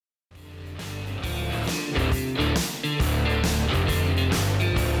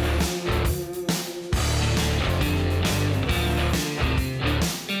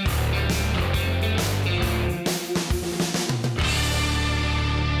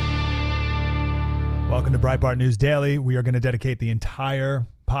Welcome to Breitbart News Daily. We are going to dedicate the entire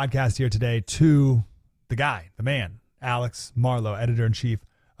podcast here today to the guy, the man, Alex Marlow, editor-in-chief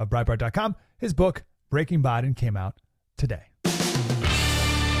of Breitbart.com. His book, Breaking Biden, came out today.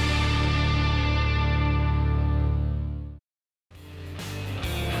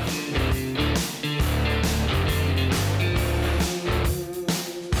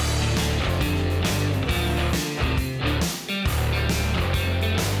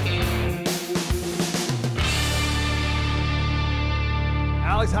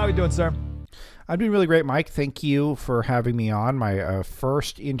 Alex, how are you doing, sir? I'm doing really great, Mike. Thank you for having me on. My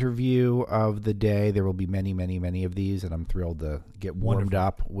first interview of the day. There will be many, many, many of these, and I'm thrilled to get warmed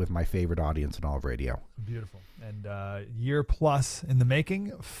up with my favorite audience in all of radio. Beautiful. And year plus in the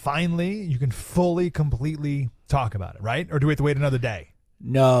making. Finally, you can fully, completely talk about it, right? Or do we have to wait another day?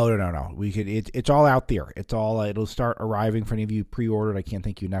 No. We could. It's all out there. It's all. It'll start arriving for any of you pre-ordered. I can't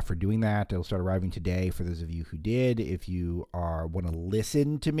thank you enough for doing that. It'll start arriving today for those of you who did. If you want to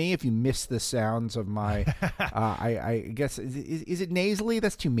listen to me, if you miss the sounds of my, I guess is it nasally?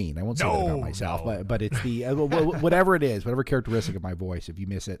 That's too mean. I won't say that about myself. But it's the whatever it is, whatever characteristic of my voice. If you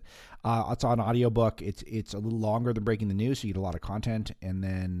miss it, it's on audiobook. It's a little longer than Breaking the News, so you get a lot of content. And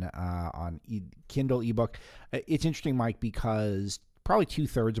then on Kindle ebook, it's interesting, Mike, because probably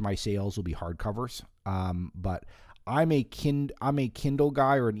 2/3 of my sales will be hardcovers, but I'm a Kindle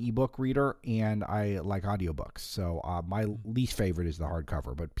guy or an ebook reader, and I like audiobooks. So my least favorite is the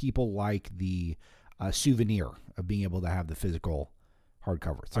hardcover, but people like the souvenir of being able to have the physical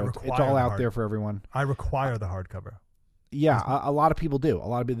hardcover. So it's all out there for everyone. I require the hardcover. Yeah, a lot of people do. A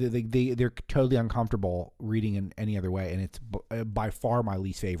lot of people they're totally uncomfortable reading in any other way, and it's by far my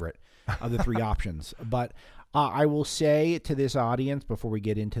least favorite of the three options. But I will say to this audience before we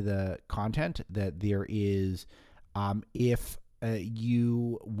get into the content that there is, if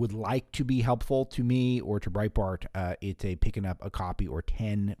you would like to be helpful to me or to Breitbart, it's a picking up a copy or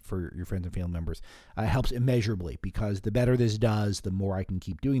 10 for your friends and family members. Helps immeasurably, because the better this does, the more I can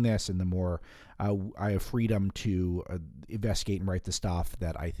keep doing this, and the more I have freedom to investigate and write the stuff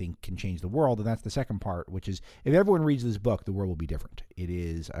that I think can change the world. And that's the second part, which is if everyone reads this book, the world will be different. It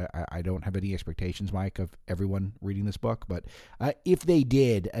is. I don't have any expectations, Mike, of everyone reading this book, but if they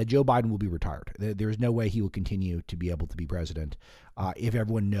did, Joe Biden will be retired. There's no way he will continue to be able to be president if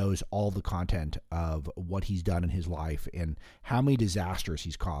everyone knows all the content of what he's done in his life and how many disasters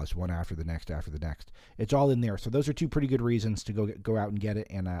he's caused, one after the next after the next. It's all in there. So those are two pretty good reasons to go out and get it.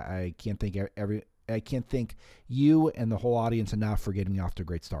 And I can't thank you and the whole audience enough for getting me off to a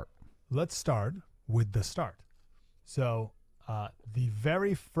great start. Let's start with the start. So the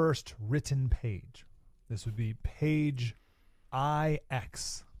very first written page, this would be page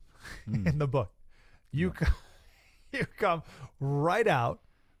IX in the book. You come right out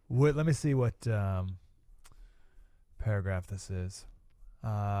with, let me see what paragraph this is.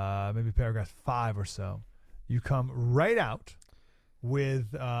 Maybe paragraph 5 or so. You come right out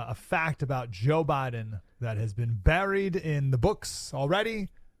with a fact about Joe Biden that has been buried in the books already,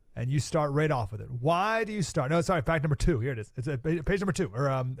 and you start right off with it. Why do you start? No, sorry, fact number 2. Here it is. It's page number 2,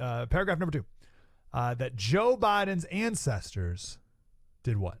 or paragraph number 2. That Joe Biden's ancestors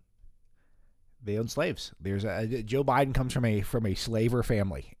did what? They own slaves. Joe Biden comes from a slaver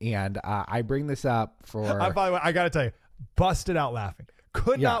family, and I bring this up for. By the way, I got to tell you, busted out laughing.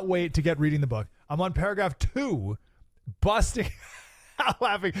 Could not wait to get reading the book. I'm on paragraph 2, busting out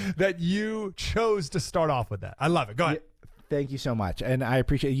laughing that you chose to start off with that. I love it. Go ahead. Thank you so much. And I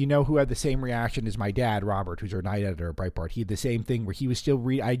appreciate, who had the same reaction as my dad, Robert, who's our night editor at Breitbart. He had the same thing where he was still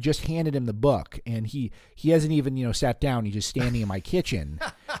reading. I just handed him the book, and he hasn't even, sat down. He's just standing in my kitchen,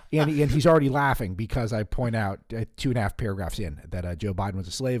 and he's already laughing because I point out 2.5 paragraphs in that Joe Biden was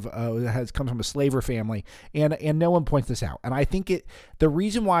a slave, comes from a slaver family, and no one points this out. And I think the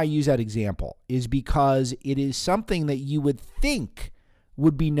reason why I use that example is because it is something that you would think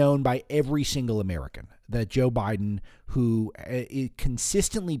would be known by every single American, that Joe Biden, who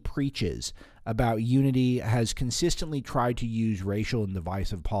consistently preaches about unity, has consistently tried to use racial and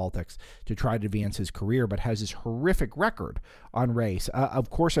divisive politics to try to advance his career, but has this horrific record on race. Of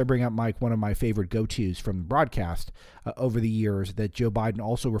course, I bring up, Mike, one of my favorite go-tos from the broadcast over the years, that Joe Biden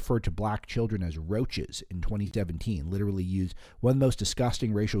also referred to black children as roaches in 2017, literally used one of the most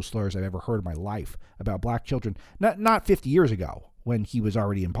disgusting racial slurs I've ever heard in my life about black children, not 50 years ago, when he was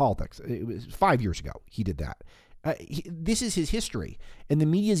already in politics. It was 5 years ago he did that. This is his history, and the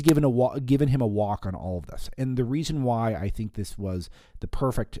media has given him a walk on all of this. And the reason why I think this was the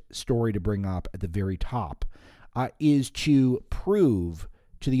perfect story to bring up at the very top is to prove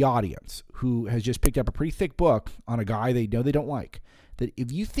to the audience, who has just picked up a pretty thick book on a guy they know they don't like, that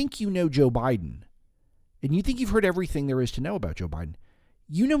if you think you know Joe Biden, and you think you've heard everything there is to know about Joe Biden.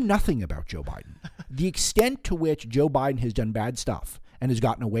 You know nothing about Joe Biden. The extent to which Joe Biden has done bad stuff and has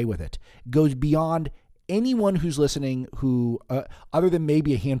gotten away with it goes beyond anyone who's listening who, other than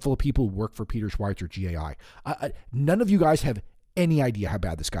maybe a handful of people who work for Peter Schweizer, GAI. None of you guys have any idea how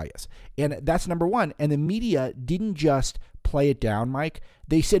bad this guy is. And that's number one. And the media didn't just play it down, Mike.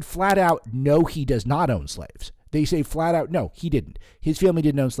 They said flat out, no, he does not own slaves. They say flat out, no, he didn't. His family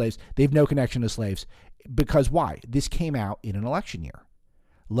didn't own slaves. They have no connection to slaves. Because why? This came out in an election year.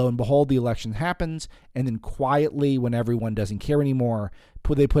 Lo and behold, the election happens, and then quietly, when everyone doesn't care anymore,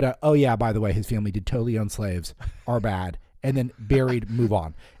 they put out, oh yeah, by the way, his family did totally own slaves, are bad, and then buried, move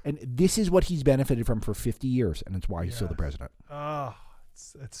on. And this is what he's benefited from for 50 years, and it's why he's still the president. Oh,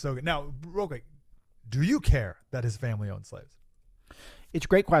 it's so good. Now, real quick, do you care that his family owned slaves? It's a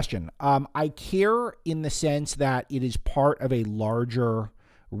great question. I care in the sense that it is part of a larger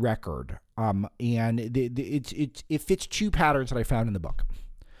record, and it fits two patterns that I found in the book.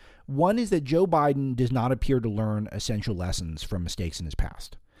 One is that Joe Biden does not appear to learn essential lessons from mistakes in his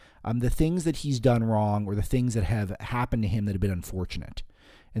past. The things that he's done wrong or the things that have happened to him that have been unfortunate.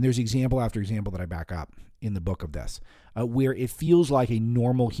 And there's example after example that I back up in the book of this, where it feels like a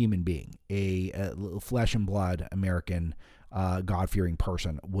normal human being, a flesh and blood American God-fearing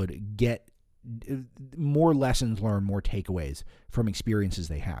person would get more lessons learned, more takeaways from experiences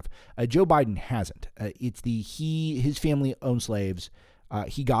they have. Joe Biden hasn't. His family owned slaves.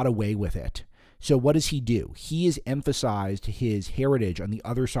 He got away with it. So what does he do? He has emphasized his heritage on the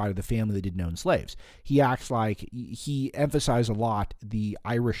other side of the family that didn't own slaves. He acts like he emphasized a lot the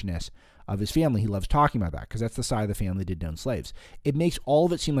Irishness of his family. He loves talking about that because that's the side of the family that didn't own slaves. It makes all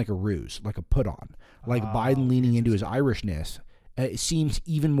of it seem like a ruse, like a put on, like Biden leaning into his Irishness. It seems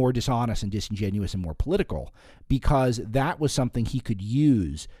even more dishonest and disingenuous and more political because that was something he could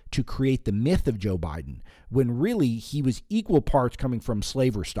use to create the myth of Joe Biden when really he was equal parts coming from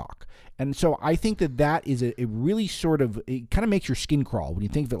slaver stock. And so I think that is a really sort of, it kind of makes your skin crawl when you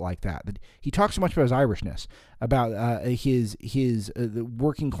think of it like that. That he talks so much about his Irishness, about his the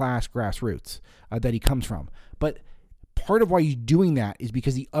working class grassroots that he comes from. But part of why he's doing that is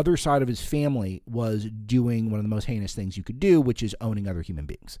because the other side of his family was doing one of the most heinous things you could do, which is owning other human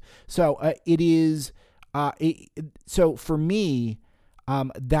beings. So so for me,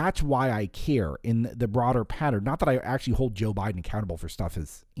 that's why I care in the broader pattern. Not that I actually hold Joe Biden accountable for stuff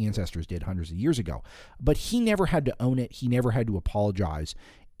his ancestors did hundreds of years ago, but he never had to own it. He never had to apologize.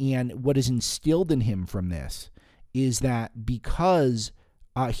 And what is instilled in him from this is that because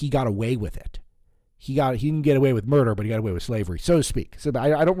he got away with it, he didn't get away with murder, but he got away with slavery, so to speak. So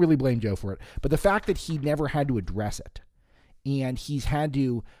I don't really blame Joe for it. But the fact that he never had to address it, and he's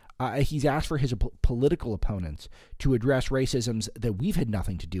asked for his political opponents to address racisms that we've had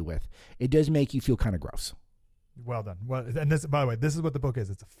nothing to do with, it does make you feel kind of gross. Well done. Well, and this, by the way, this is what the book is.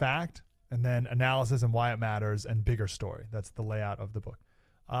 It's a fact, and then analysis and why it matters, and bigger story. That's the layout of the book.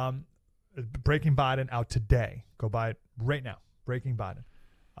 Breaking Biden out today. Go buy it right now. Breaking Biden,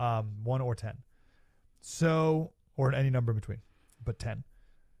 1 or 10. So, or any number in between, but 10.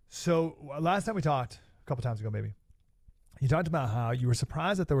 So last time we talked, a couple times ago maybe, you talked about how you were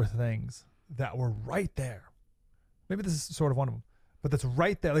surprised that there were things that were right there. Maybe this is sort of one of them, but that's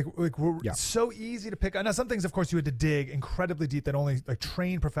right there. It's so easy to pick. Now, some things, of course, you had to dig incredibly deep that only like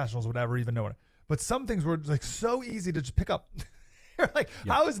trained professionals would ever even know it. But some things were like so easy to just pick up. You're like,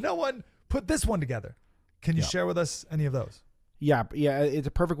 how has no one put this one together? Can you share with us any of those? Yeah, it's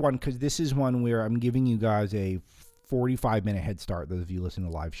a perfect one because this is one where I'm giving you guys a 45-minute head start, those of you listening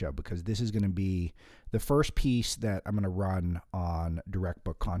to the live show, because this is going to be the first piece that I'm going to run on direct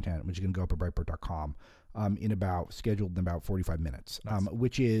book content, which is going to go up at Breitbart.com scheduled in about 45 minutes, nice.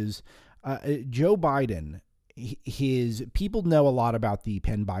 Which is Joe Biden. His people know a lot about the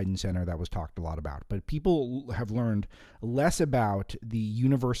Penn Biden Center that was talked a lot about, but people have learned less about the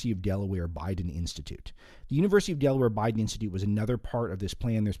University of Delaware Biden Institute. The University of Delaware Biden Institute was another part of this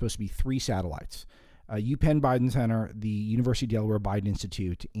plan. There's supposed to be 3 satellites, UPenn Biden Center, the University of Delaware Biden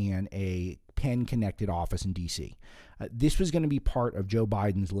Institute, and a Penn-connected office in D.C. This was going to be part of Joe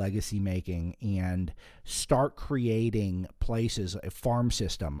Biden's legacy making and start creating places, a farm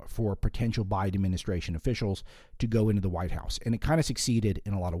system for potential Biden administration officials to go into the White House. And it kind of succeeded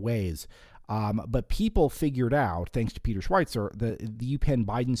in a lot of ways. But people figured out, thanks to Peter Schweizer, the UPenn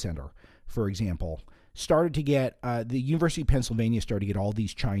Biden Center, for example, started to get, the University of Pennsylvania started to get all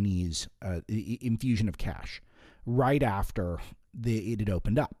these Chinese infusion of cash right after it had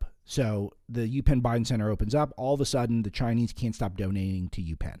opened up. So the UPenn Biden Center opens up. All of a sudden, the Chinese can't stop donating to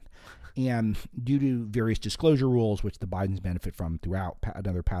UPenn. And due to various disclosure rules, which the Bidens benefit from throughout,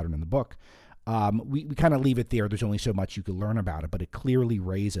 another pattern in the book, We kind of leave it there. There's only so much you could learn about it, but it clearly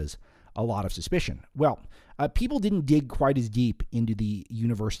raises a lot of suspicion. Well, people didn't dig quite as deep into the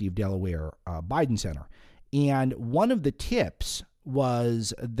University of Delaware Biden Center. And one of the tips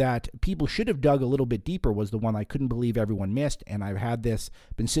was that people should have dug a little bit deeper was the one I couldn't believe everyone missed. And I've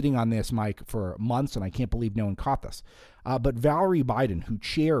been sitting on this, Mike, for months, and I can't believe no one caught this. But Valerie Biden, who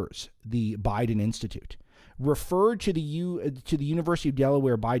chairs the Biden Institute, referred to the University of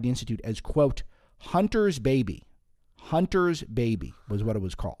Delaware Biden Institute as, quote, Hunter's baby. Hunter's baby was what it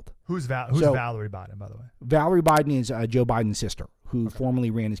was called. Who's Valerie Biden, by the way? Valerie Biden is Joe Biden's sister, who formerly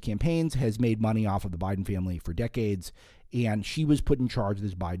ran his campaigns, has made money off of the Biden family for decades, and she was put in charge of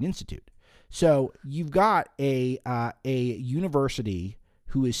this Biden Institute. So you've got a university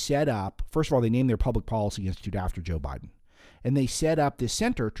who is set up. First of all, they named their Public Policy Institute after Joe Biden, and they set up this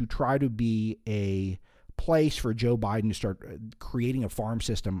center to try to be a place for Joe Biden to start creating a farm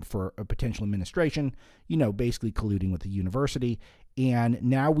system for a potential administration, basically colluding with the university. And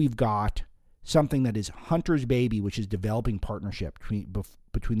now we've got something that is Hunter's baby, which is developing partnership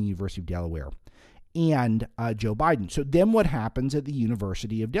between the University of Delaware and Joe Biden. So then what happens at the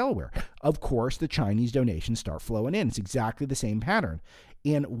University of Delaware? Of course, the Chinese donations start flowing in. It's exactly the same pattern.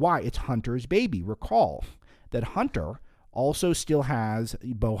 And why? It's Hunter's baby. Recall that Hunter also still has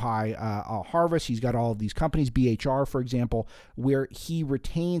Bohai Harvest. He's got all of these companies, BHR, for example, where he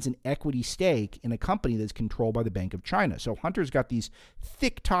retains an equity stake in a company that's controlled by the Bank of China. So Hunter's got these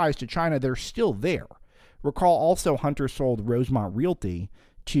thick ties to China. They're still there. Recall also Hunter sold Rosemont Realty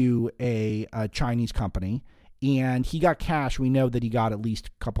to a Chinese company, and he got cash. We know that he got at least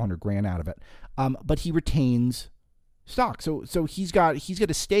a couple $100,000 out of it, but he retains stock. So he's got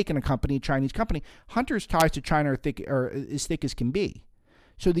a stake in a company, a Chinese company. Hunter's ties to China are as thick as can be.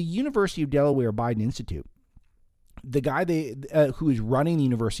 So the University of Delaware Biden Institute, the guy who is running the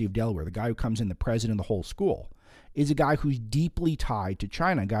University of Delaware, the guy who comes in, the president of the whole school, is a guy who's deeply tied to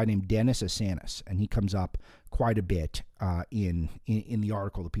China, a guy named Dennis Asanis, and he comes up quite a bit in the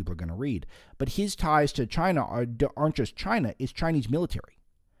article that people are going to read. But his ties to China aren't just China, it's Chinese military.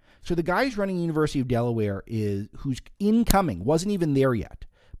 So the guy who's running the University of Delaware who's incoming, wasn't even there yet,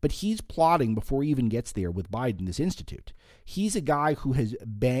 but he's plotting before he even gets there with Biden, this institute. He's a guy who has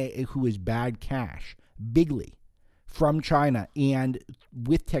bagged cash bigly from China and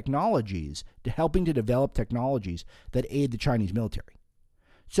with technologies, helping to develop technologies that aid the Chinese military.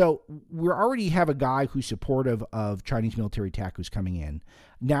 So we already have a guy who's supportive of Chinese military tech who's coming in.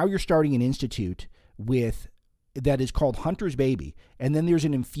 Now you're starting an institute that is called Hunter's Baby, and then there's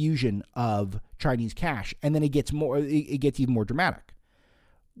an infusion of Chinese cash, and then it gets even more dramatic.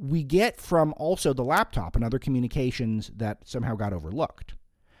 We get from also the laptop and other communications that somehow got overlooked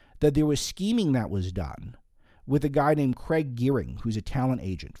that there was scheming that was done with a guy named Craig Gearing, who's a talent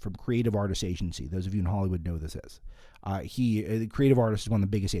agent from Creative Artists Agency. Those of you in Hollywood know this is. The Creative Artists is one of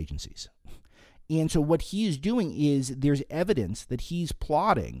the biggest agencies. And so what he is doing is there's evidence that he's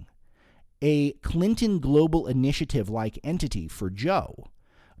plotting a Clinton Global Initiative-like entity for Joe,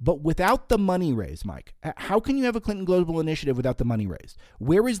 but without the money raised, Mike. How can you have a Clinton Global Initiative without the money raised?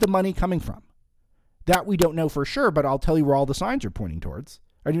 Where is the money coming from? That we don't know for sure, but I'll tell you where all the signs are pointing towards.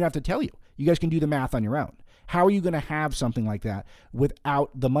 I don't have to tell you. You guys can do the math on your own. How are you going to have something like that without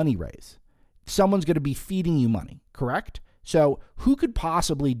the money raise? Someone's going to be feeding you money, correct? So who could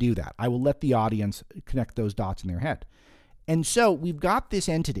possibly do that? I will let the audience connect those dots in their head. And so we've got this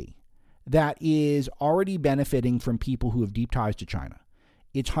entity that is already benefiting from people who have deep ties to China.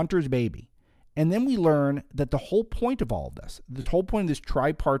 It's Hunter's baby. And then we learn that the whole point of all of this, the whole point of this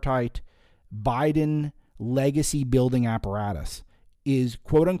tripartite Biden legacy building apparatus is,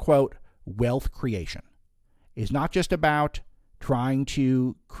 quote unquote, wealth creation. It's not just about trying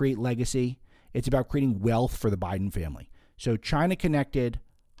to create legacy. It's about creating wealth for the Biden family. So China connected,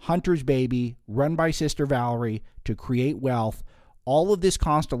 Hunter's baby, run by Sister Valerie to create wealth. All of this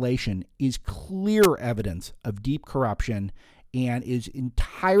constellation is clear evidence of deep corruption and is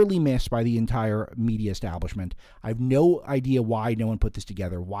entirely missed by the entire media establishment. I have no idea why no one put this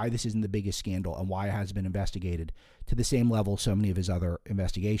together, why this isn't the biggest scandal, and why it hasn't been investigated to the same level so many of his other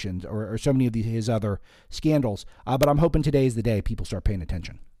investigations or so many of his other scandals. But I'm hoping today is the day people start paying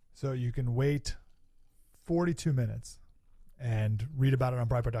attention. So you can wait 42 minutes and read about it on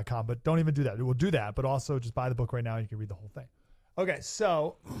Breitbart.com, but don't even do that. We'll do that, but also just buy the book right now and you can read the whole thing. Okay,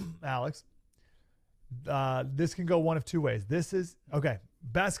 so, Alex, this can go one of two ways.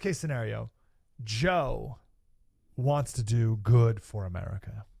 Best case scenario, Joe wants to do good for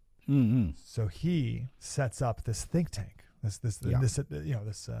America. Mm-hmm. So he sets up this think tank, this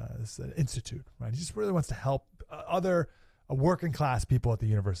institute, right? He just really wants to help other working class people at the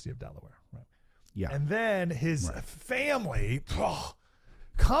University of Delaware, right? Yeah. And then his family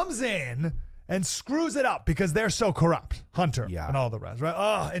comes in and screws it up because they're so corrupt, Hunter and all the rest,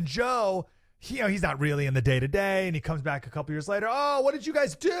 right? And Joe, he's not really in the day-to-day, and he comes back a couple years later. Oh, what did you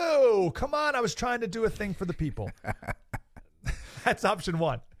guys do? Come on, I was trying to do a thing for the people. That's option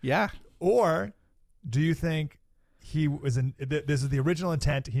one. Yeah. Or do you think he was this is the original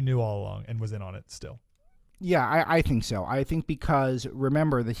intent, he knew all along and was in on it still? Yeah, I think so. I think because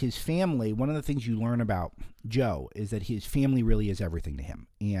remember that his family, one of the things you learn about Joe is that his family really is everything to him.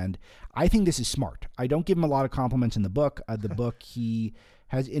 And I think this is smart. I don't give him a lot of compliments in the book. He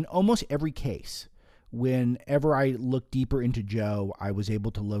has, in almost every case, whenever I look deeper into Joe, I was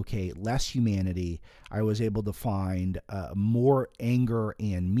able to locate less humanity. I was able to find more anger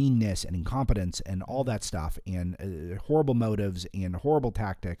and meanness and incompetence and all that stuff, and horrible motives and horrible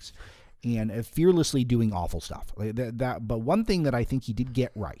tactics, and fearlessly doing awful stuff. But one thing that I think he did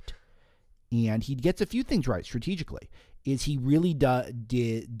get right, and he gets a few things right strategically, is he really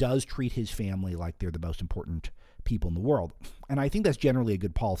does treat his family like they're the most important people in the world. And I think that's generally a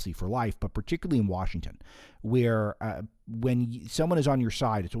good policy for life, but particularly in Washington, where when someone is on your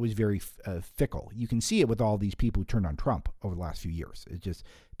side, it's always very fickle. You can see it with all these people who turned on Trump over the last few years. It's just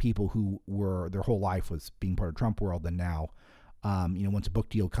people who were, their whole life was being part of Trump world, and now once a book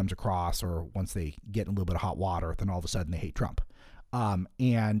deal comes across or once they get in a little bit of hot water, then all of a sudden they hate Trump.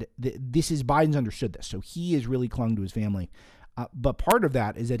 Biden's understood this. So he has really clung to his family. But part of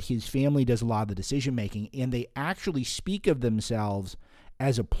that is that his family does a lot of the decision making, and they actually speak of themselves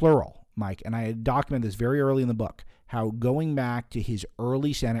as a plural, Mike. And I document this very early in the book, how going back to his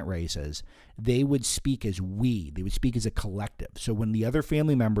early Senate races, they would speak as we. They would speak as a collective. So when the other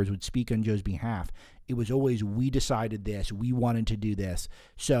family members would speak on Joe's behalf, it was always, we decided this, we wanted to do this.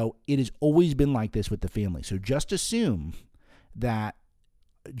 So it has always been like this with the family. So just assume that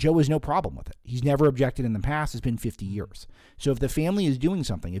Joe has no problem with it. He's never objected in the past. It's been 50 years. So if the family is doing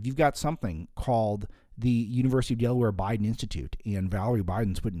something, if you've got something called the University of Delaware Biden Institute and Valerie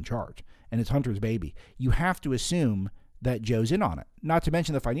Biden's put in charge, and it's Hunter's baby, you have to assume that Joe's in on it. Not to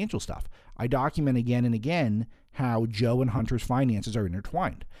mention the financial stuff. I document again and again how Joe and Hunter's finances are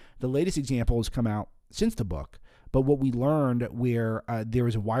intertwined. The latest example has come out since the book, but what we learned where there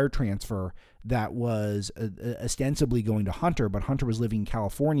was a wire transfer that was ostensibly going to Hunter, but Hunter was living in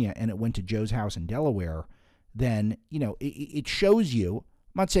California and it went to Joe's house in Delaware, then, it shows you,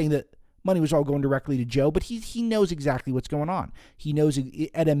 I'm not saying that money was all going directly to Joe, but he knows exactly what's going on. He knows,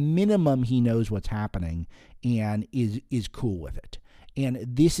 at a minimum, he knows what's happening and is cool with it. And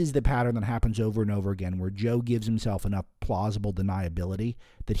this is the pattern that happens over and over again, where Joe gives himself enough plausible deniability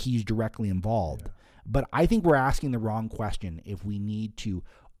that he's directly involved. Yeah. But I think we're asking the wrong question if we need to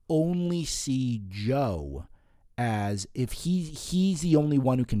only see Joe as if he's the only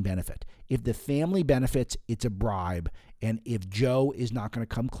one who can benefit. If the family benefits, it's a bribe. And if Joe is not going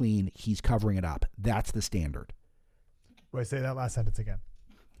to come clean, he's covering it up. That's the standard. Wait, say that last sentence again.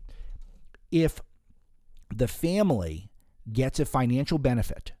 If the family gets a financial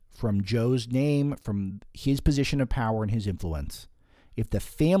benefit from Joe's name, from his position of power and his influence, if the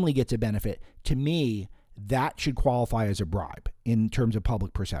family gets a benefit, to me, that should qualify as a bribe in terms of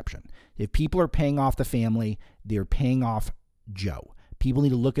public perception. If people are paying off the family, they're paying off Joe. People need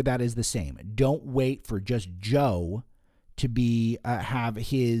to look at that as the same. Don't wait for just Joe to be have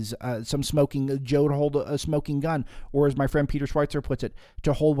his Joe to hold a smoking gun, or as my friend Peter Schweitzer puts it,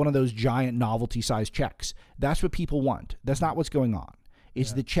 to hold one of those giant novelty-sized checks. That's what people want. That's not what's going on.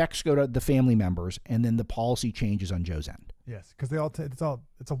 It's the checks go to the family members, and then the policy changes on Joe's end. Yes, because they all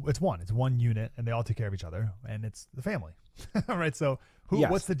it's one unit, and they all take care of each other, and it's the family, right? So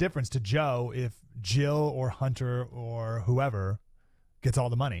what's the difference to Joe if Jill or Hunter or whoever gets all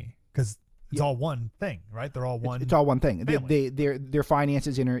the money? Because it's all one thing, right? They're all one. It's all one thing. Their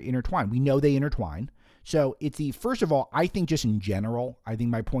finances intertwine. We know they intertwine. So first of all, I think just in general, I think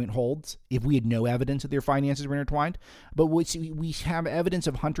my point holds if we had no evidence that their finances were intertwined. But we have evidence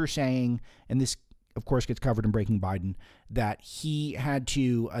of Hunter saying, and this, of course, gets covered in Breaking Biden, that he had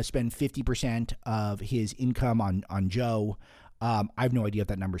to spend 50% of his income on Joe. I have no idea if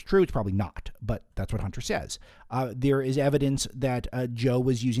that number is true. It's probably not, but that's what Hunter says. There is evidence that Joe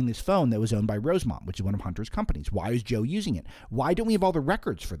was using this phone that was owned by Rosemont, which is one of Hunter's companies. Why is Joe using it? Why don't we have all the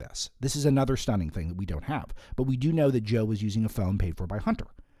records for this? This is another stunning thing that we don't have. But we do know that Joe was using a phone paid for by Hunter.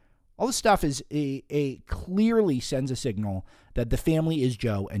 All this stuff is clearly sends a signal that the family is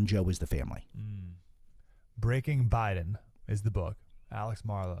Joe and Joe is the family. Breaking Biden is the book. Alex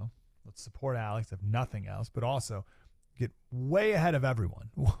Marlow. Let's support Alex, if nothing else, but also get way ahead of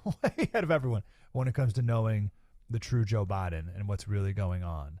everyone, when it comes to knowing the true Joe Biden and what's really going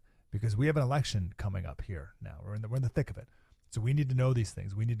on. because we have an election coming up here now. We're in the thick of it. So we need to know these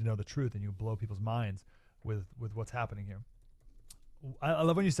things. We need to know the truth, and you blow people's minds with what's happening here. I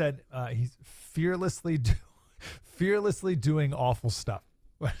love when you said he's fearlessly doing awful stuff.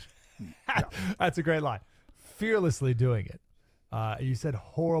 That's a great line. Fearlessly doing it. You said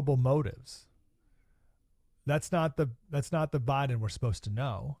horrible motives. That's not the Biden we're supposed to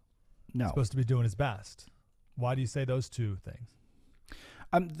know. No. He's supposed to be doing his best. Why do you say those two things?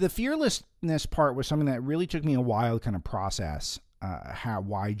 The fearlessness part was something that really took me a while to kind of process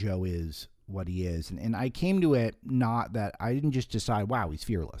why Joe is what he is. And I came to it not that I didn't just decide, wow, he's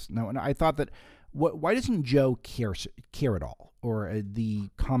fearless. No, and I thought that why doesn't Joe care at all? Or the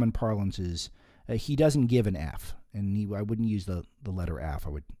common parlance is he doesn't give an F. And I wouldn't use the letter F. I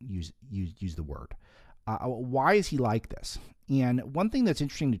would use the word. Why is he like this? And one thing that's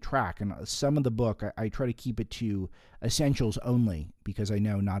interesting to track, and some of the book, I try to keep it to essentials only because I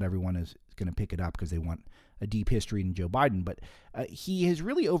know not everyone is going to pick it up because they want a deep history in Joe Biden, but he has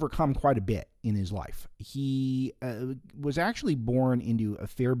really overcome quite a bit in his life. He was actually born into a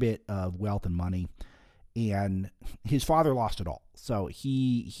fair bit of wealth and money, and his father lost it all. So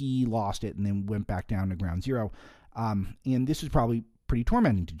he lost it and then went back down to ground zero. And this was probably pretty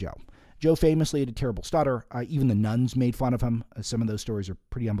tormenting to Joe. Joe famously had a terrible stutter. Even the nuns made fun of him. Some of those stories are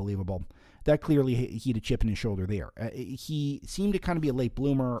pretty unbelievable. That clearly he had a chip in his shoulder there. He seemed to kind of be a late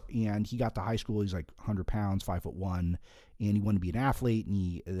bloomer, and he got to high school. He's like 100 pounds, 5'1", and he wanted to be an athlete, and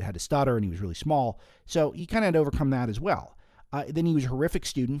he had a stutter, and he was really small. So he kind of had to overcome that as well. Then he was a horrific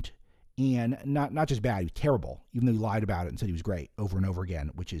student, and not just bad, he was terrible, even though he lied about it and said he was great over and over again,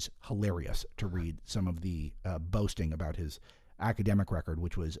 which is hilarious to read some of the boasting about his academic record,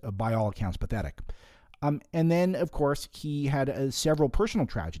 which was by all accounts pathetic. And then, of course, he had several personal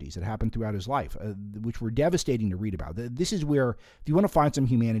tragedies that happened throughout his life, which were devastating to read about. This is where, if you want to find some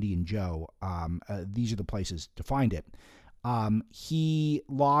humanity in Joe, these are the places to find it. He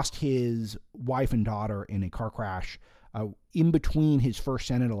lost his wife and daughter in a car crash in between his first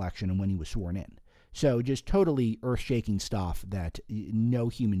Senate election and when he was sworn in. So just totally earth-shaking stuff that no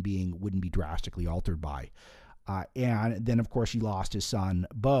human being wouldn't be drastically altered by. And then, of course, he lost his son,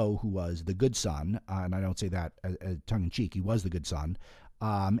 Beau, who was the good son. And I don't say that tongue-in-cheek. He was the good son.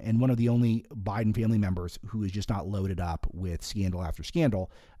 And one of the only Biden family members who is just not loaded up with scandal after scandal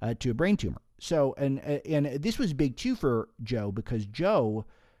to a brain tumor. So, and this was big, too, for Joe, because Joe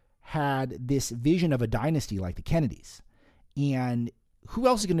had this vision of a dynasty like the Kennedys. And who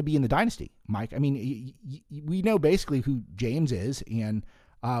else is going to be in the dynasty, Mike? I mean, we know basically who James is, and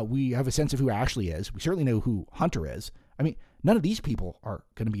we have a sense of who Ashley is. We certainly know who Hunter is. I mean, none of these people are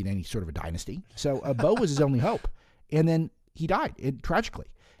going to be in any sort of a dynasty. So Beau was his only hope. And then he died tragically.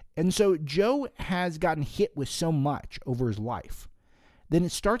 And so Joe has gotten hit with so much over his life. Then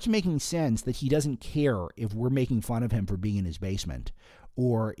it starts making sense that he doesn't care if we're making fun of him for being in his basement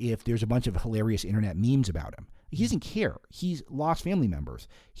or if there's a bunch of hilarious internet memes about him. He doesn't care. He's lost family members.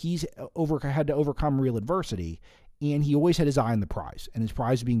 He's had to overcome real adversity. And he always had his eye on the prize, and his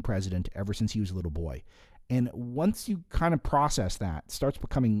prize of being president ever since he was a little boy. And once you kind of process that, it starts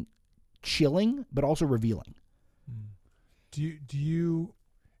becoming chilling, but also revealing.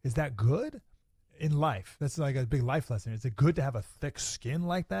 Is that good in life? That's like a big life lesson. Is it good to have a thick skin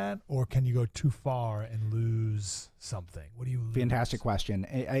like that, or can you go too far and lose something? What do you lose? Fantastic question.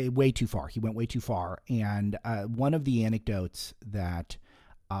 Way too far. He went way too far. And one of the anecdotes that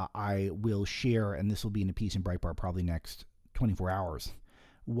I will share, and this will be in a piece in Breitbart probably next 24 hours,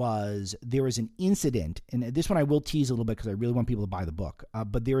 was there was an incident, and this one I will tease a little bit because I really want people to buy the book,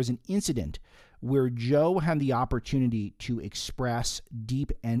 but there was an incident where Joe had the opportunity to express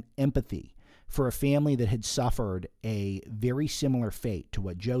deep empathy for a family that had suffered a very similar fate to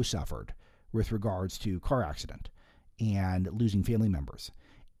what Joe suffered with regards to car accident and losing family members.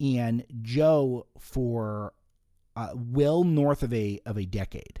 And Joe, for well north of a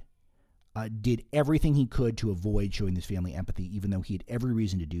decade, did everything he could to avoid showing this family empathy, even though he had every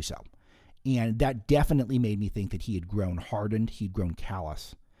reason to do so. And that definitely made me think that he had grown hardened, he'd grown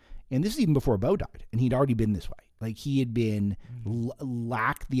callous. And this is even before Beau died, and he'd already been this way. Like he had been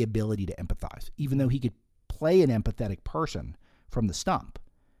lacked the ability to empathize, even though he could play an empathetic person from the stump.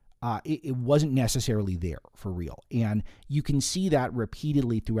 It wasn't necessarily there for real. And you can see that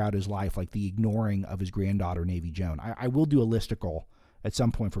repeatedly throughout his life, like the ignoring of his granddaughter, Navy Joan. I will do a listicle at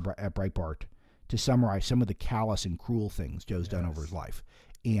some point at Breitbart to summarize some of the callous and cruel things Joe's done over his life.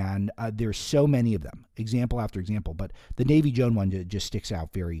 And there's so many of them, example after example. But the Navy Joan one just sticks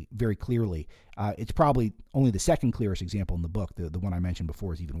out very, very clearly. It's probably only the second clearest example in the book. The one I mentioned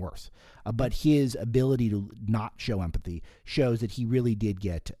before is even worse. But his ability to not show empathy shows that he really did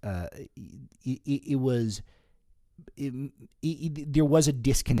get. There was a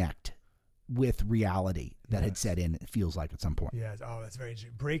disconnect with reality that had set in, it feels like, at some point. Yes. Oh, that's very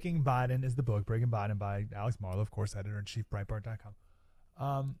interesting. Breaking Biden is the book. Breaking Biden by Alex Marlow, of course, editor-in-chief, Breitbart.com.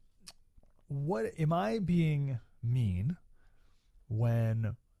 What am I being mean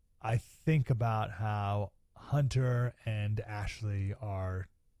when I think about how Hunter and Ashley are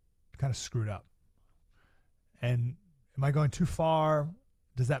kind of screwed up? And am I going too far?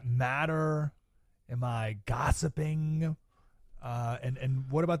 Does that matter? Am I gossiping? And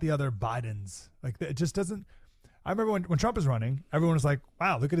what about the other Bidens? Like, it just doesn't. I remember when Trump was running, everyone was like,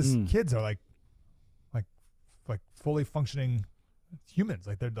 "Wow, look at his kids are like fully functioning humans.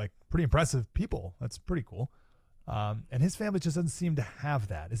 Like, they're like pretty impressive people. That's pretty cool." And his family just doesn't seem to have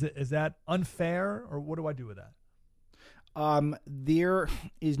that. Is that unfair, or what do I do with that? There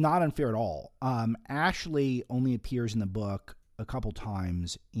is not unfair at all. Ashley only appears in the book a couple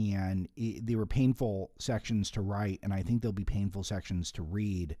times, and they were painful sections to write, and I think they'll be painful sections to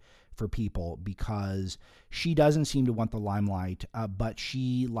read for people, because she doesn't seem to want the limelight, but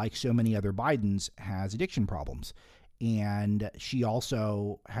she, like so many other Bidens, has addiction problems. And she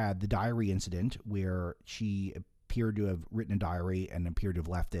also had the diary incident where she appeared to have written a diary and appeared to have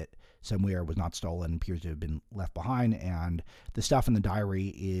left it somewhere, was not stolen, appears to have been left behind, and the stuff in the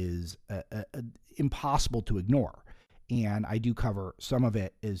diary is impossible to ignore. And I do cover some of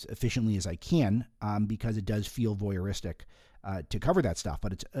it as efficiently as I can, because it does feel voyeuristic to cover that stuff,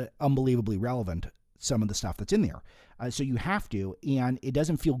 but it's unbelievably relevant, some of the stuff that's in there. So you have to, and it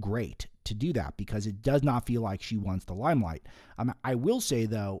doesn't feel great to do that, because it does not feel like she wants the limelight. I will say,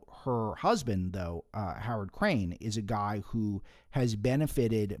 though, her husband, Howard Crane, is a guy who has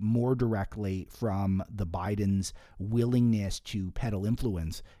benefited more directly from the Bidens' willingness to peddle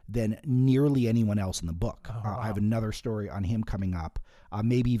influence than nearly anyone else in the book. Wow. I have another story on him coming up,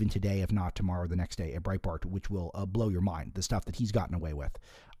 maybe even today, if not tomorrow, the next day at Breitbart, which will blow your mind, the stuff that he's gotten away with.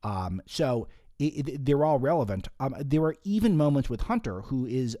 So they're all relevant. There are even moments with Hunter, who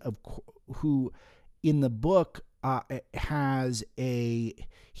in the book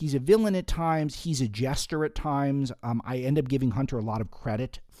he's a villain at times. He's a jester at times. I end up giving Hunter a lot of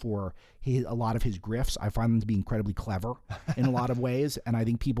credit for a lot of his grifts. I find them to be incredibly clever in a lot of ways, and I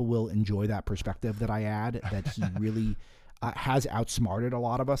think people will enjoy that perspective that I add, that he really has outsmarted a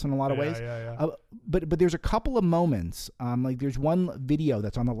lot of us in a lot of ways. But there's a couple of moments, like there's one video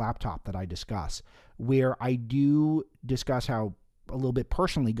that's on the laptop that I discuss, where I do discuss how, a little bit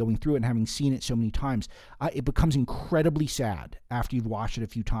personally, going through it and having seen it so many times, it becomes incredibly sad after you've watched it a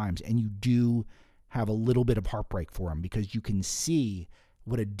few times, and you do have a little bit of heartbreak for him, because you can see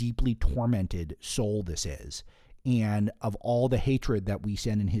what a deeply tormented soul this is. And of all the hatred that we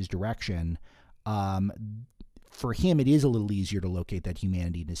send in his direction, for him, it is a little easier to locate that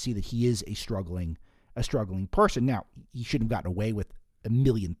humanity, to see that he is a struggling person. Now, he shouldn't have gotten away with a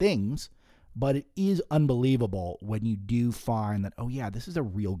million things, but it is unbelievable when you do find that, oh yeah, this is a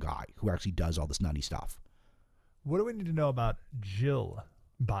real guy who actually does all this nutty stuff. What do we need to know about Jill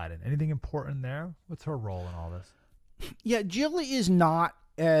Biden? Anything important there? What's her role in all this? Yeah, Jill is not,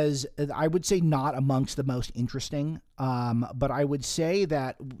 as I would say, not amongst the most interesting, but I would say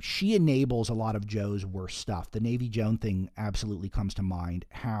that she enables a lot of Joe's worst stuff. The Navy Joan thing absolutely comes to mind,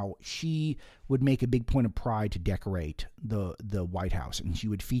 how she would make a big point of pride to decorate the White House, and she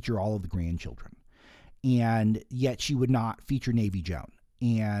would feature all of the grandchildren, and yet she would not feature Navy Joan.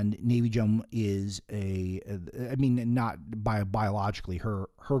 And Navy Joan is not biologically her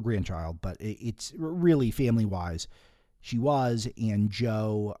grandchild, but it's really family-wise she was, and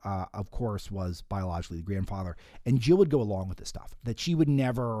Joe, of course, was biologically the grandfather. And Jill would go along with this stuff, that she would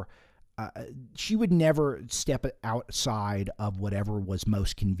never step outside of whatever was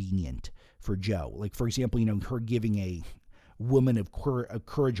most convenient for Joe. Like, for example, her giving a Woman of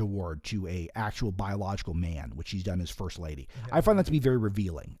Courage Award to a actual biological man, which she's done as First Lady. Yeah. I find that to be very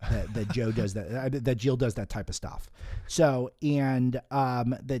revealing, that Joe does that, that Jill does that type of stuff. So, and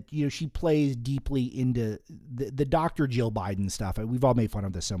that, she plays deeply into the Dr. Jill Biden stuff. We've all made fun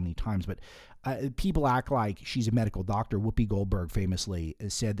of this so many times, but people act like she's a medical doctor. Whoopi Goldberg famously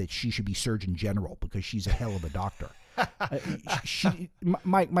said that she should be Surgeon General because she's a hell of a doctor.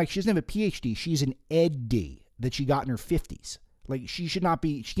 Mike, she doesn't have a PhD. She's an ED that she got in her 50s. Like, she can't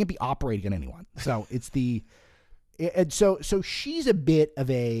be operating on anyone. So so she's a bit of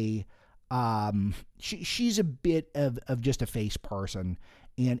a, she's a bit of just a face person.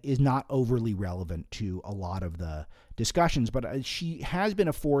 and is not overly relevant to a lot of the discussions. But she has been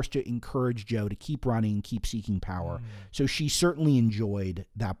a force to encourage Joe to keep running, keep seeking power. So she certainly enjoyed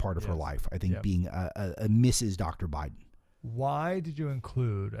that part of her life, I think, being a Mrs. Dr. Biden. Why did you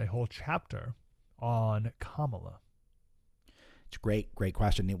include a whole chapter on Kamala? It's a great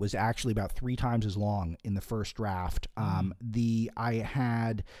question. It was actually about 3 times as long in the first draft.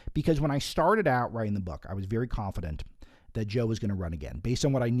 Because when I started out writing the book, I was very confident that Joe was going to run again. Based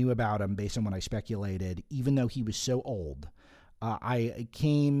on what I knew about him, based on what I speculated, even though he was so old, I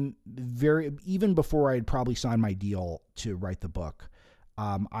came even before I had probably signed my deal to write the book,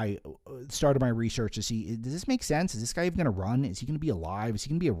 I started my research to see, does this make sense? Is this guy even going to run? Is he going to be alive? Is he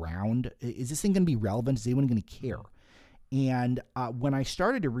going to be around? Is this thing going to be relevant? Is anyone going to care? And when I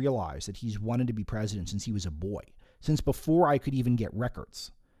started to realize that he's wanted to be president since he was a boy, since before I could even get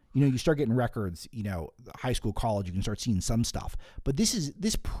records. You start getting records, high school, college, you can start seeing some stuff. But this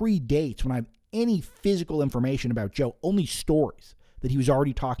predates when I have any physical information about Joe, only stories that he was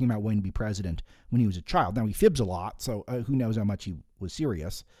already talking about wanting to be president when he was a child. Now, he fibs a lot, so who knows how much he was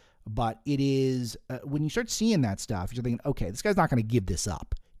serious. But it is, when you start seeing that stuff, you're thinking, okay, this guy's not going to give this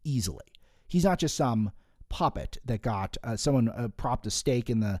up easily. He's not just some puppet that got someone propped a stake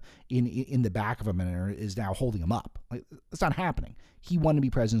in the back of him and is now holding him up. That's not happening. He wanted to be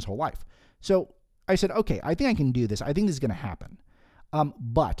president his whole life. So I said, okay, I think I can do this. I think this is going to happen.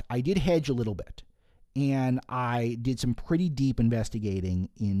 But I did hedge a little bit, and I did some pretty deep investigating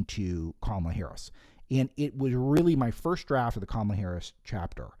into Kamala Harris. And it was really my first draft of the Kamala Harris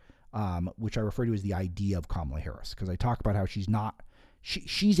chapter, which I refer to as the idea of Kamala Harris, because I talk about how she's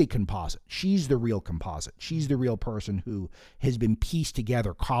a composite. She's the real composite. She's the real person who has been pieced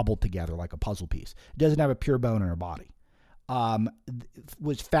together, cobbled together like a puzzle piece. Doesn't have a pure bone in her body.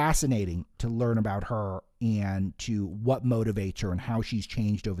 Was fascinating to learn about her and to what motivates her and how she's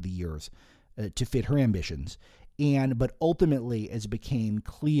changed over the years to fit her ambitions. But ultimately, as it became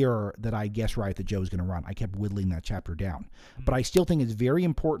clear that I guessed right that Joe was going to run, I kept whittling that chapter down. But I still think it's very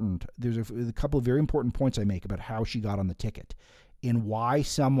important. There's a couple of very important points I make about how she got on the ticket and why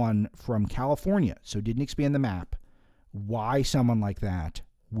someone from California, so didn't expand the map, why someone like that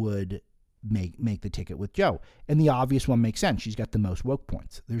would make the ticket with Joe. And the obvious one makes sense. She's got the most woke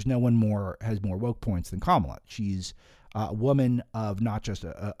points. There's no one has more woke points than Kamala. She's a woman of not just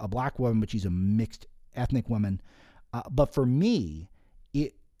a black woman, but she's a mixed ethnic woman. But for me,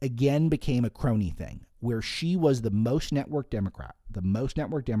 it again became a crony thing where she was the most networked Democrat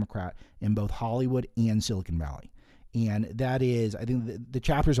in both Hollywood and Silicon Valley. And that is, I think the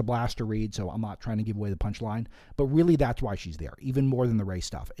chapter's a blast to read, so I'm not trying to give away the punchline, but really that's why she's there, even more than the race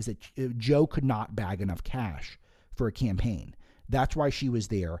stuff, is that Joe could not bag enough cash for a campaign. That's why she was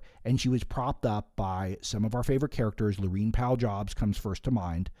there, and she was propped up by some of our favorite characters. Lorene Powell Jobs comes first to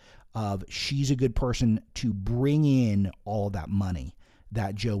mind, of she's a good person to bring in all of that money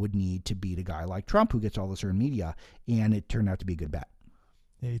that Joe would need to beat a guy like Trump who gets all this earned media, and it turned out to be a good bet.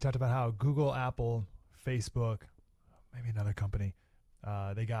 Yeah, you talked about how Google, Apple, Facebook, maybe another company,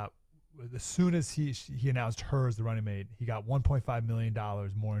 they got, as soon as he announced her as the running mate, he got $1.5 million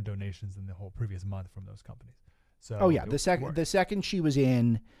more in donations than the whole previous month from those companies. So the second she was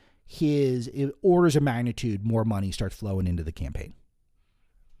in, his orders of magnitude more money starts flowing into the campaign.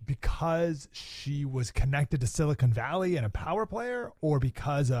 Because she was connected to Silicon Valley and a power player, or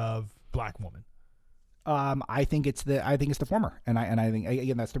because of black woman? I think it's the former, and I think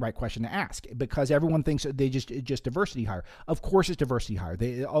again that's the right question to ask, because everyone thinks they just diversity hire. Of course, it's diversity hire.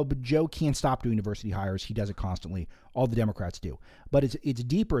 But Joe can't stop doing diversity hires. He does it constantly. All the Democrats do, but it's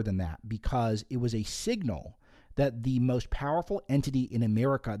deeper than that, because it was a signal that the most powerful entity in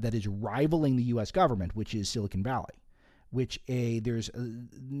America that is rivaling the U.S. government, which is Silicon Valley, which there's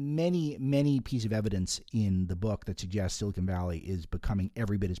many pieces of evidence in the book that suggests Silicon Valley is becoming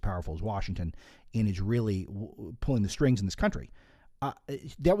every bit as powerful as Washington and is really pulling the strings in this country.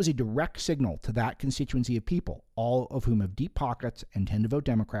 That was a direct signal to that constituency of people, all of whom have deep pockets and tend to vote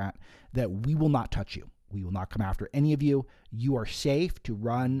Democrat, that we will not touch you. We will not come after any of you. You are safe to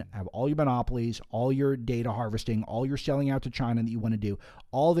run, have all your monopolies, all your data harvesting, all your selling out to China that you want to do,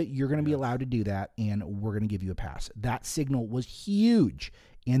 all that you're going to be allowed to do that, and we're going to give you a pass. That signal was huge,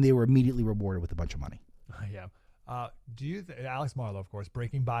 and they were immediately rewarded with a bunch of money. Yeah. Alex Marlow, of course,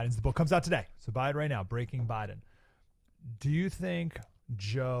 Breaking Biden's, the book comes out today, so buy it right now, Breaking Biden. Do you think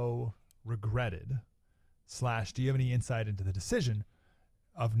Joe regretted / do you have any insight into the decision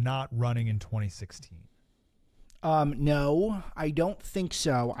of not running in 2016? No, I don't think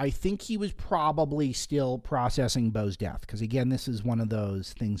so. I think he was probably still processing Beau's death, because again, this is one of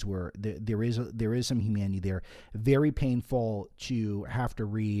those things where there is some humanity there. Very painful to have to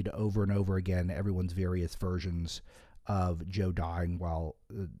read over and over again everyone's various versions of Joe dying while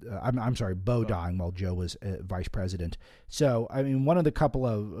Beau dying while Joe was vice president. So I mean, one of the couple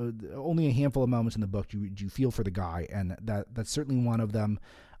of only a handful of moments in the book you feel for the guy, and that's certainly one of them.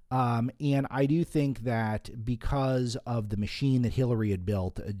 And I do think that because of the machine that Hillary had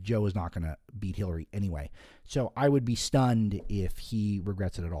built, Joe is not going to beat Hillary anyway. So I would be stunned if he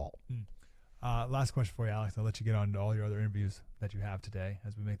regrets it at all. Last question for you, Alex. I'll let you get on to all your other interviews that you have today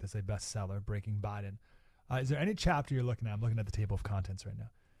as we make this a bestseller, Breaking Biden. Is there any chapter you're looking at? I'm looking at the table of contents right now.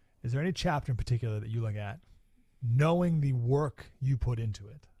 Is there any chapter in particular that you look at, knowing the work you put into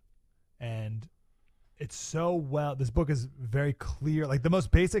it, and it's so well, this book is very clear. Like, the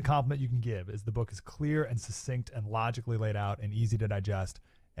most basic compliment you can give is the book is clear and succinct and logically laid out and easy to digest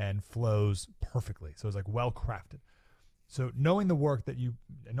and flows perfectly. So it's like well crafted. So knowing the work that you,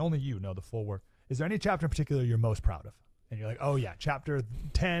 and only you know the full work, is there any chapter in particular you're most proud of? And you're like, oh yeah, chapter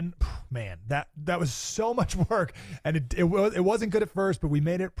 10, man, that was so much work, and it wasn't good at first, but we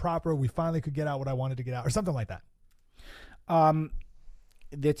made it proper. We finally could get out what I wanted to get out, or something like that.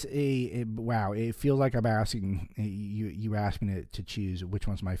 That's wow. It feels like I'm asking you asked me to choose which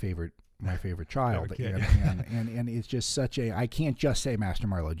one's my favorite child, and it's just such a, I can't just say Master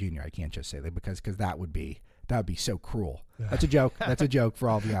Marlow Jr. I can't just say that because that would be so cruel. That's a joke. That's a joke for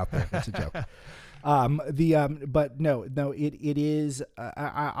all of you out there. That's a joke. But no, it is.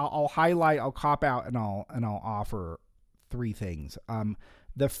 I'll highlight. I'll cop out, and I'll offer three things.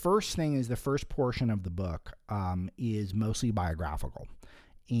 The first thing is the first portion of the book is mostly biographical,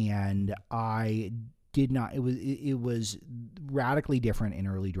 and I did not. It was radically different in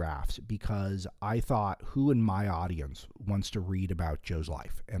early drafts because I thought, who in my audience wants to read about Joe's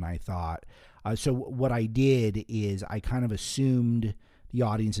life? And I thought, so what I did is I kind of assumed the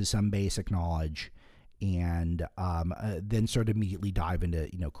audience has some basic knowledge, and then sort of immediately dive into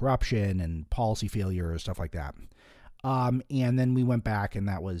corruption and policy failure or stuff like that. And then we went back, and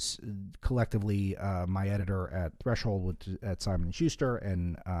that was collectively my editor at Threshold at Simon & Schuster,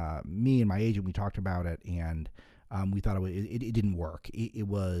 and me and my agent. We talked about it, and we thought it didn't work. It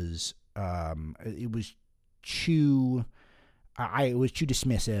was too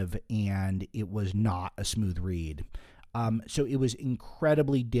dismissive, and it was not a smooth read. So it was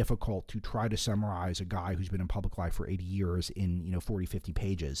incredibly difficult to try to summarize a guy who's been in public life for 80 years in 40, 50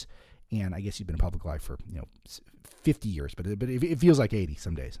 pages. And I guess he's been in public life for 50 years, but it feels like 80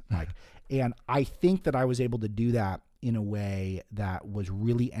 some days. And I think that I was able to do that in a way that was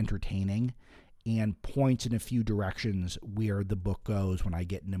really entertaining and points in a few directions where the book goes when I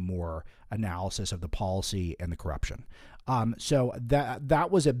get into more analysis of the policy and the corruption. So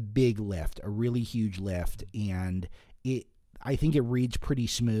that was a big lift, a really huge lift, and I think it reads pretty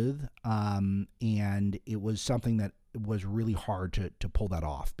smooth, and it was something that was really hard to pull that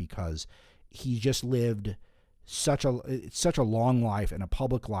off because he just lived such a long life and a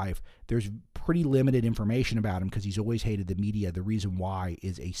public life. There's pretty limited information about him because he's always hated the media. The reason why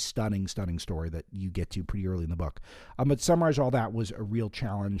is a stunning story that you get to pretty early in the book. But summarize all that was a real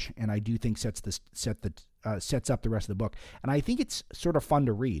challenge, and I do think sets up the rest of the book. And I think it's sort of fun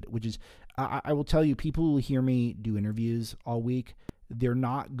to read, which is, I will tell you, people who hear me do interviews all week, they're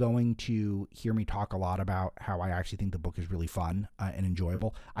not going to hear me talk a lot about how I actually think the book is really fun and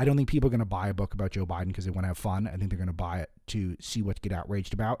enjoyable. I don't think people are going to buy a book about Joe Biden because they want to have fun. I think they're going to buy it to see what to get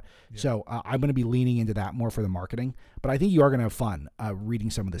outraged about. Yeah. So I'm going to be leaning into that more for the marketing. But I think you are going to have fun reading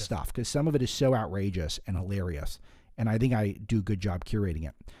some of this stuff because some of it is so outrageous and hilarious. And I think I do a good job curating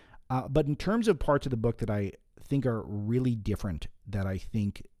it. But in terms of parts of the book that I think are really different, that I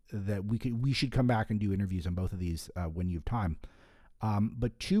think that we should come back and do interviews on both of these when you have time.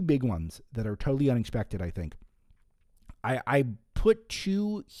 But two big ones that are totally unexpected, I think. I put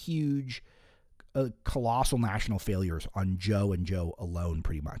two huge, colossal national failures on Joe and Joe alone,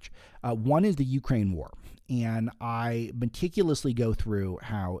 pretty much. One is the Ukraine war. And I meticulously go through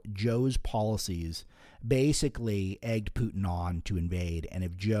how Joe's policies basically egged Putin on to invade. And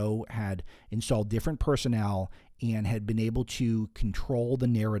if Joe had installed different personnel and had been able to control the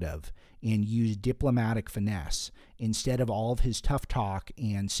narrative and use diplomatic finesse instead of all of his tough talk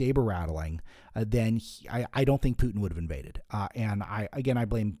and saber rattling, then I don't think Putin would have invaded. And I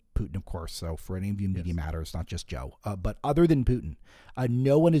blame Putin, of course. So for any of you media matters, not just Joe. But other than Putin,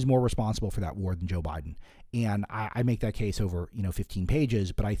 no one is more responsible for that war than Joe Biden. And I make that case over 15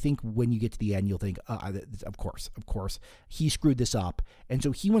 pages. But I think when you get to the end, you'll think, of course, he screwed this up. And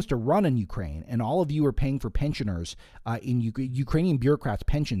so he wants to run in Ukraine. And all of you are paying for pensioners listeners, in Ukrainian bureaucrats'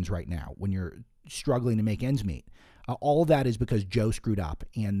 pensions right now when you're struggling to make ends meet. All of that is because Joe screwed up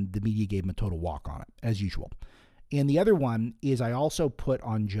and the media gave him a total walk on it, as usual. And the other one is I also put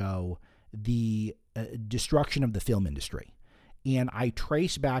on Joe the destruction of the film industry. And I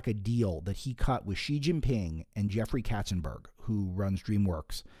trace back a deal that he cut with Xi Jinping and Jeffrey Katzenberg, who runs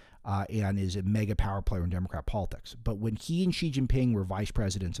DreamWorks and is a mega power player in Democrat politics. But when he and Xi Jinping were vice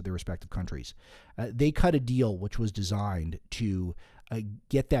presidents of their respective countries, they cut a deal which was designed to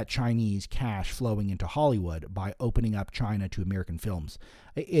get that Chinese cash flowing into Hollywood by opening up China to American films.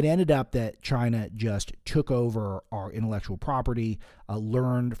 It ended up that China just took over our intellectual property,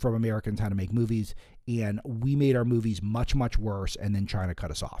 learned from Americans how to make movies, and we made our movies much, much worse, and then China cut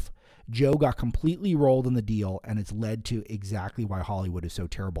us off. Joe got completely rolled in the deal, and it's led to exactly why Hollywood is so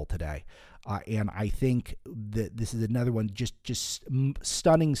terrible today. And I think that this is another one, just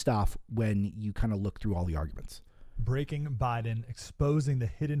stunning stuff when you kind of look through all the arguments. Breaking Biden, exposing the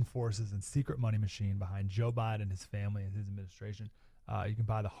hidden forces and secret money machine behind Joe Biden, his family, and his administration. You can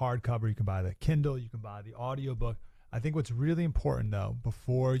buy the hardcover, you can buy the Kindle, you can buy the audiobook. I think what's really important, though,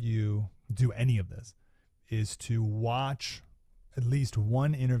 before you do any of this, is to watch at least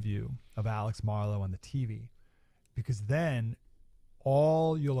one interview of Alex Marlow on the TV, because then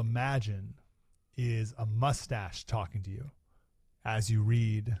all you'll imagine is a mustache talking to you as you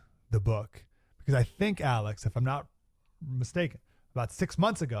read the book. Because I think, Alex, if I'm not mistaken, about 6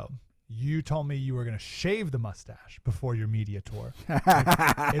 months ago, you told me you were going to shave the mustache before your media tour.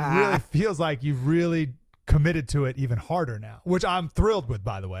 It really feels like you've really committed to it even harder now, which I'm thrilled with,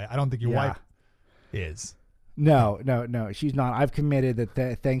 by the way. I don't think your wife is. No, she's not. I've committed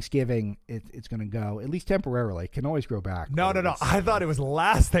that Thanksgiving it's going to go, at least temporarily. It can always grow back. No. I thought it was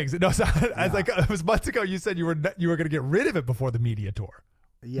last Thanksgiving. No, I was like, it was months ago. You said you were going to get rid of it before the media tour.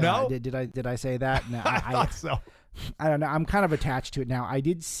 Yeah, no? Did I say that? No, I thought so. I don't know. I'm kind of attached to it now. I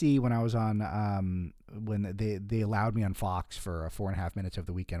did see when I was on when they allowed me on Fox for 4.5 minutes of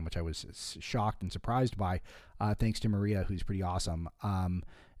the weekend, which I was shocked and surprised by, thanks to Maria, who's pretty awesome.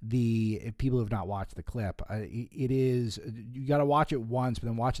 If people who have not watched the clip, it is, you got to watch it once, but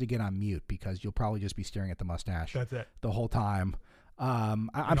then watch it again on mute because you'll probably just be staring at the mustache. That's it. The whole time. I'm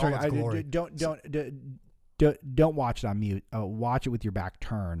sorry. Don't watch it on mute. Watch it with your back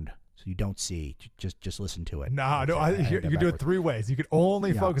turned so you don't see. Just listen to it. You can do it 3 ways. You can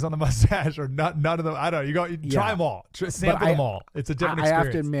only focus on the mustache, or none of them. I don't know. You try them all. Sample them all. It's a different experience. I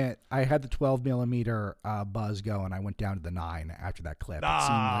have to admit, I had the 12 millimeter buzz go, and I went down to the 9 after that clip.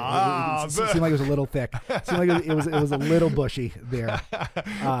 It seemed like it was a little thick. It seemed like it was a little bushy there.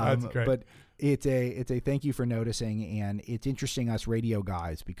 That's great. But it's a thank you for noticing, and it's interesting, us radio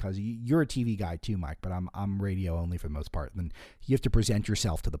guys, because you're a TV guy too, Mike, but I'm radio only for the most part. And you have to present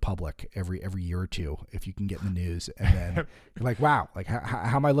yourself to the public every year or two if you can get in the news, and then you're like, wow, like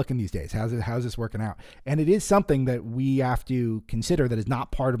how am I looking these days? How's this working out? And it is something that we have to consider that is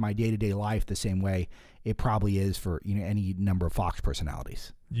not part of my day-to-day life the same way it probably is for any number of Fox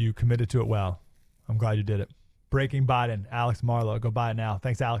personalities. You committed to it well. I'm glad you did it. Breaking Biden, Alex Marlow. Go buy it now.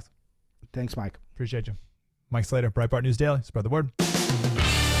 Thanks, Alex. Thanks, Mike. Appreciate you. Mike Slater, Breitbart News Daily. Spread the word.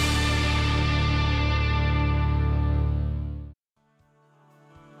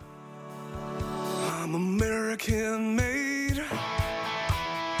 I'm American made.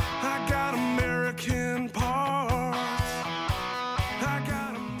 I got American parts.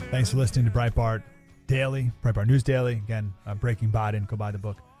 Thanks for listening to Breitbart Daily, Breitbart News Daily. Again, Breaking Biden. Go buy the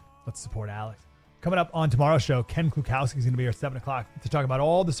book. Let's support Alex. Coming up on tomorrow's show, Ken Klukowski is going to be here at 7 o'clock to talk about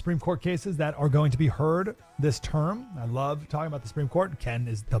all the Supreme Court cases that are going to be heard this term. I love talking about the Supreme Court. Ken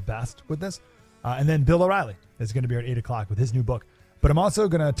is the best with this. And then Bill O'Reilly is going to be here at 8 o'clock with his new book. But I'm also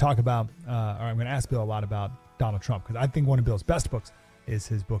going to talk about, I'm going to ask Bill a lot about Donald Trump, because I think one of Bill's best books is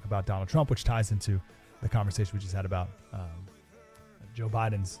his book about Donald Trump, which ties into the conversation we just had about Joe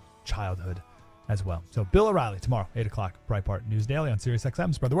Biden's childhood as well. So Bill O'Reilly tomorrow, 8 o'clock, Breitbart News Daily on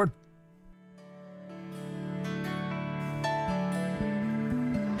SiriusXM. Spread the word.